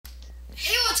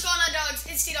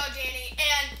MC Dog Danny,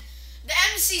 and the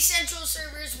MC Central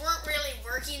servers weren't really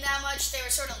working that much. They were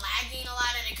sort of lagging a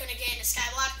lot, and I couldn't get into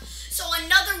Skyblock. So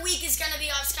another week is gonna be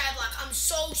off Skyblock. I'm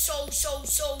so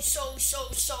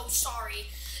sorry.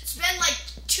 It's been like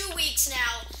 2 weeks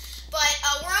now, but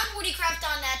we're on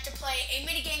WoodyCraft.net to play a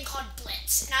minigame called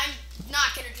Blitz, and I'm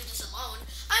not gonna do this alone.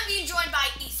 I'm being joined by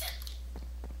Ethan.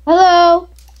 Hello.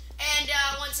 And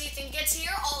once Ethan gets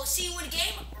here, I'll see you in a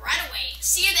game right away.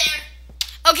 See you there.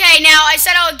 Okay, now I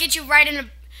said I would get you right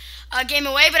in a game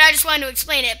away, but I just wanted to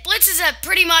explain it. Blitz is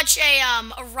pretty much a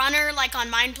runner like on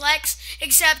Mineplex,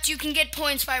 except you can get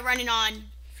points by running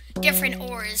on different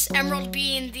ores. Emerald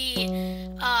being the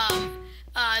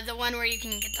one where you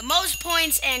can get the most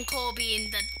points, and coal being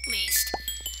the least.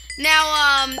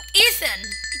 Now, Ethan,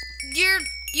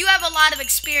 you have a lot of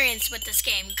experience with this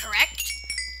game, correct?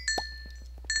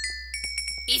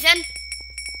 Ethan?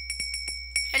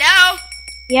 Hello?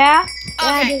 Yeah?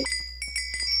 Okay.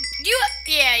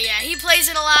 Yeah, he plays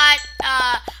it a lot.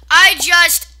 I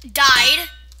just died.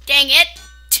 Dang it.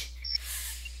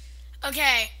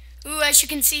 Okay. Ooh, as you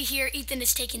can see here, Ethan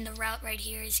is taking the route right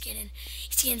here. He's getting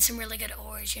some really good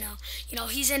ores, you know.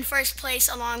 He's in first place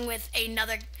along with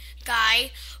another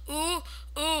guy. Ooh.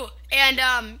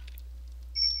 And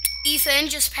Ethan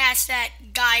just passed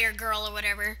that guy or girl or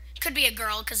whatever. Could be a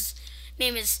girl because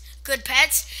name is Good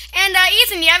Pets. And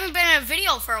Ethan, you haven't been in a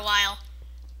video for a while.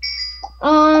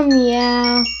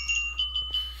 Yeah.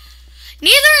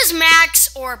 Neither is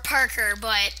Max or Parker,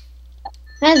 but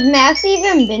Has Max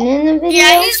even been in the video?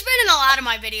 yeah, he's been in a lot of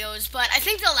my videos, but I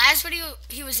think the last video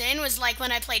he was in was like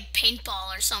when I played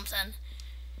paintball or something.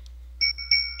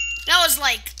 That was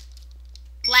like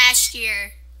last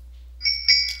year.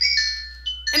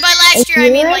 And by last year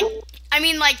I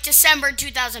mean like December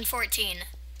 2014.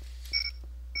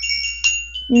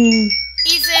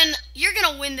 Ethan, you're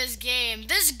gonna win this game.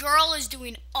 This girl is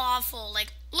doing awful.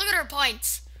 Like, look at her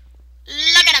points.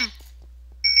 Look at them.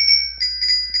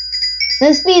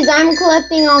 That's because I'm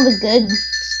collecting all the good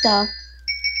stuff.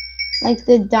 Like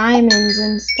the diamonds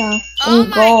and stuff. Oh and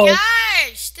my gold.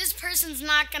 gosh. This person's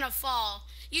not gonna fall.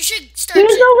 You should start.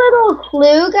 Here's a little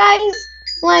clue, guys.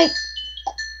 Like,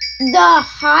 the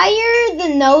higher the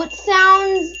note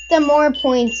sounds, the more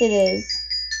points it is.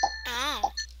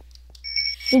 Oh.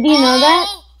 Did you know that?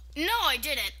 No, I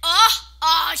didn't.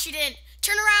 Oh, she didn't.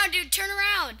 Turn around, dude. Turn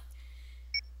around.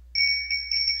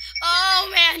 Oh,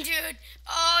 man, dude.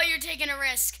 Oh, you're taking a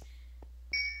risk.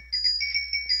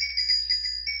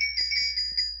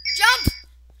 Jump.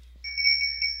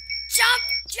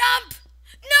 Jump.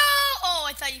 No. Oh,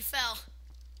 I thought you fell.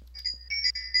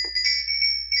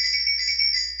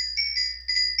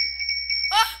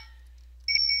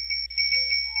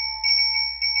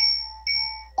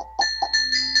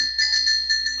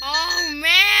 Oh,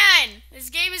 man. This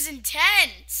game is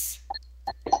intense.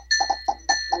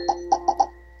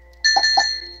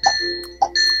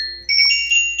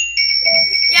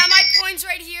 Yeah, my points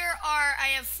right here are, I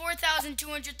have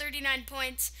 4,239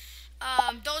 points.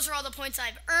 Those are all the points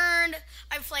I've earned.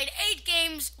 I've played 8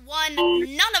 games, won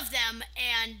none of them,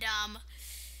 and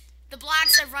the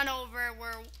blocks I've run over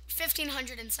were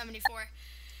 1,574.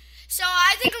 So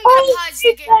I think I'm going to pause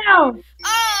the game.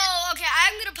 Oh, okay.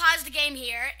 I'm going to pause the game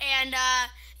here. And,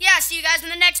 yeah, see you guys in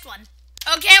the next one.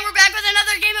 Okay, we're back with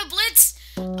another game of Blitz.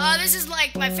 This is,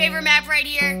 like, my favorite map right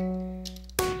here.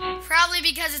 Probably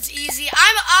because it's easy.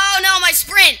 Oh, no, my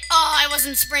sprint. Oh, I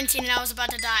wasn't sprinting and I was about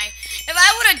to die. If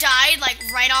I would have died, like,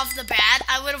 right off the bat,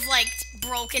 I would have, like,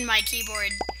 broken my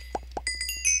keyboard.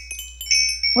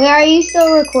 Wait, are you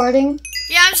still recording?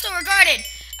 Yeah, I'm still recorded.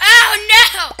 Oh,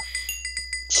 no!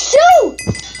 Shoot!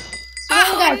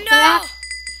 Oh, no!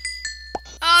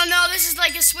 Oh, no, this is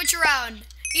like a switch around.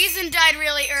 Ethan died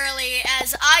really early,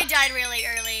 as I died really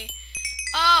early.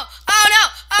 Oh no!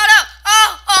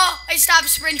 Oh, I stopped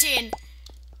sprinting.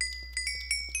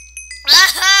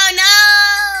 Oh,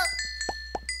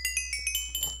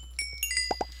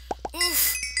 no!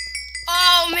 Oof.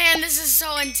 Oh, man, this is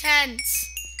so intense.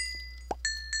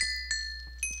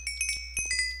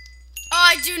 Oh,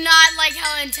 I do not like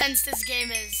how intense this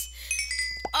game is.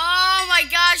 Oh my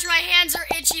gosh, my hands are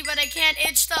itchy, but I can't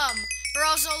itch them. Or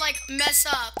else I'll, like, mess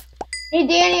up. Hey,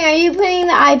 Danny, are you putting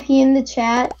the IP in the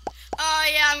chat? Oh,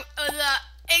 yeah.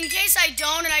 In case I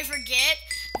don't and I forget,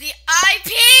 the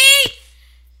IP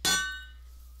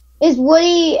is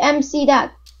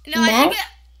WoodyMC.net? No, I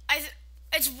think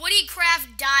it's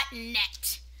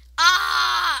WoodyCraft.net.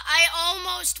 Ah, I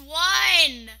almost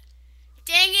won.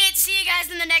 Dang it. See you guys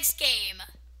in the next game.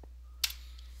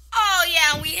 Oh,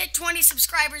 yeah, we hit 20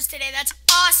 subscribers today. That's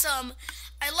awesome.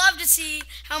 I love to see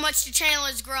how much the channel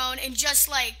has grown in just,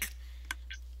 like,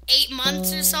 8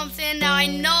 months or something. Now I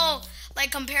know,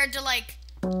 like, compared to like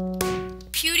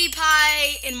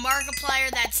PewDiePie and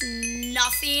Markiplier, that's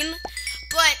nothing.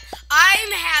 But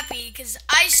I'm happy because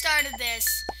I started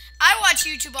this. I watch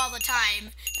YouTube all the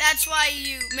time. That's why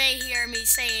you may hear me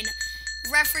saying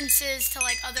references to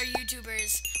like other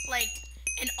YouTubers like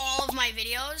in all of my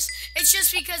videos. It's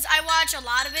just because I watch a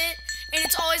lot of it, and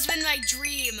it's always been my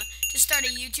dream to start a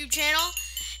YouTube channel.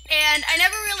 And I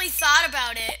never really thought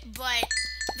about it, but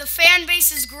the fan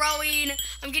base is growing.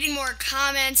 I'm getting more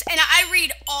comments, and I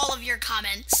read all of your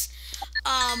comments.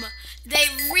 They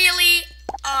really,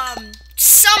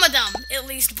 some of them at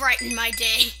least brighten my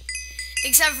day.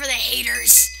 Except for the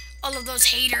haters. All of those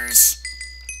haters.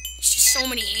 There's just so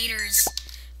many haters.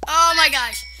 Oh my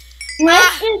gosh.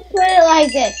 Let's just put it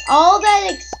like this. All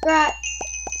that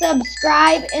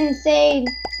subscribe and say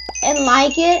and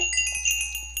like it,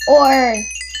 or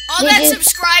all that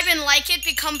subscribe and like it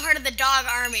become part of the dog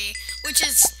army, which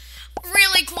is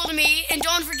really cool to me. And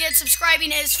don't forget,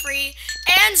 subscribing is free,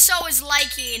 and so is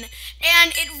liking,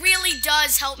 and it really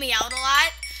does help me out a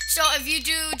lot. So if you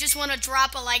do just want to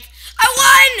drop a like, I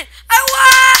won! Oh,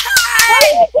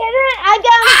 you did it! I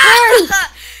got him first!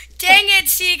 Dang it,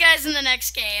 see you guys in the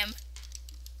next game.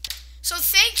 So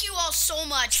thank you all so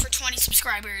much for 20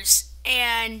 subscribers,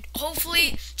 and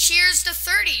hopefully cheers to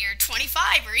 30 or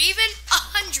 25 or even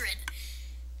 100.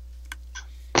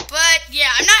 But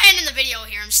yeah, I'm not ending the video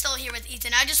here. I'm still here with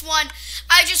Ethan. I just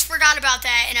forgot about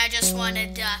that, and I just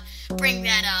wanted to bring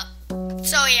that up.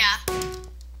 So yeah.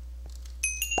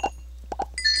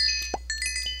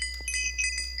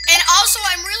 And also,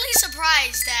 I'm really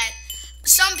surprised that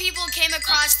some people came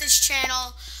across this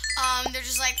channel. They're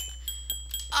just like,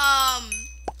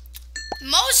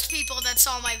 most people that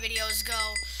saw my videos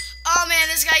go, oh man,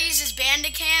 this guy uses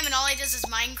Bandicam and all he does is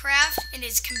Minecraft and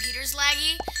his computer's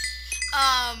laggy.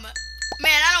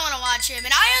 Man, I don't want to watch him,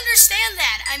 and I understand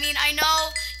that. I mean, I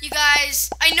know you guys,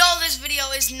 I know this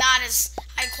video is not as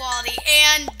high quality,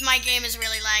 and my game is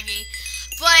really laggy.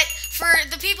 But for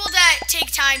the people that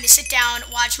take time to sit down,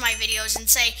 watch my videos, and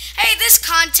say, hey, this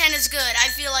content is good, I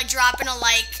feel like dropping a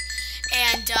like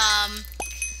and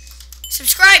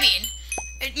subscribing.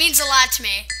 It means a lot to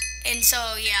me. And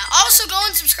so, yeah. Also, go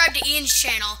and subscribe to Ian's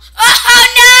channel.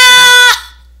 Oh,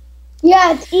 no!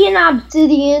 Yeah, it's Ian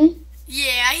Obsidian.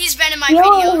 Yeah, he's been in my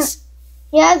videos.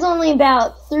 He has only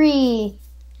about 3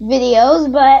 videos,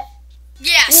 but...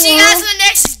 Yeah, see you guys in the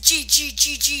next G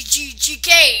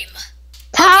game.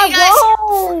 Okay, guys,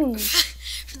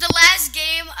 for the last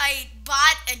game, I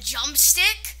bought a jump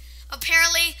stick.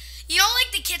 Apparently, you know,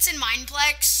 like the kits in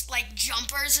Mineplex, like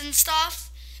jumpers and stuff?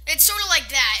 It's sort of like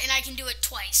that, and I can do it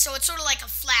twice. So it's sort of like a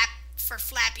flap for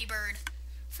Flappy Bird.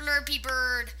 Flurpy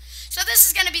Bird. So this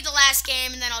is going to be the last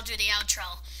game, and then I'll do the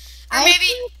outro. Or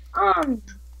maybe...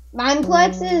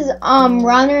 Mineplex's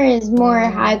runner is more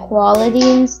high quality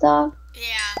and stuff.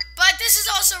 Yeah, but this is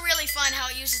also really fun how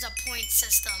it uses a point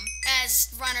system, as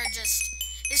runner just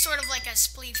is sort of like a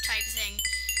spleef type thing.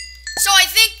 So I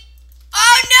think,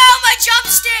 oh no, my jump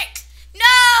stick!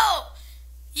 No!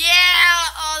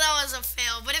 Yeah, oh, that was a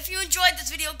fail. But if you enjoyed this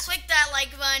video, click that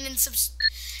like button, and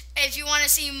if you want to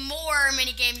see more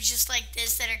mini games just like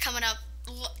this that are coming up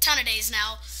a ton of days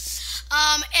now.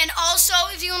 And also,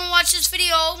 if you want to watch this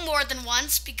video more than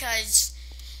once because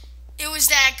it was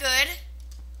that good,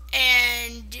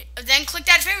 and then click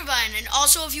that favorite button. And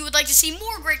also, if you would like to see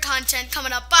more great content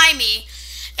coming up by me,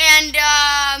 and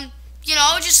you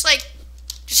know, just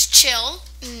chill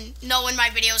and know when my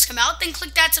videos come out, then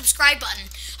click that subscribe button.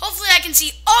 Hopefully I can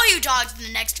see all you dogs in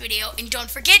the next video, and don't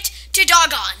forget to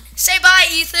dog on. Say bye,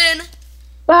 Ethan.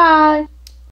 Bye.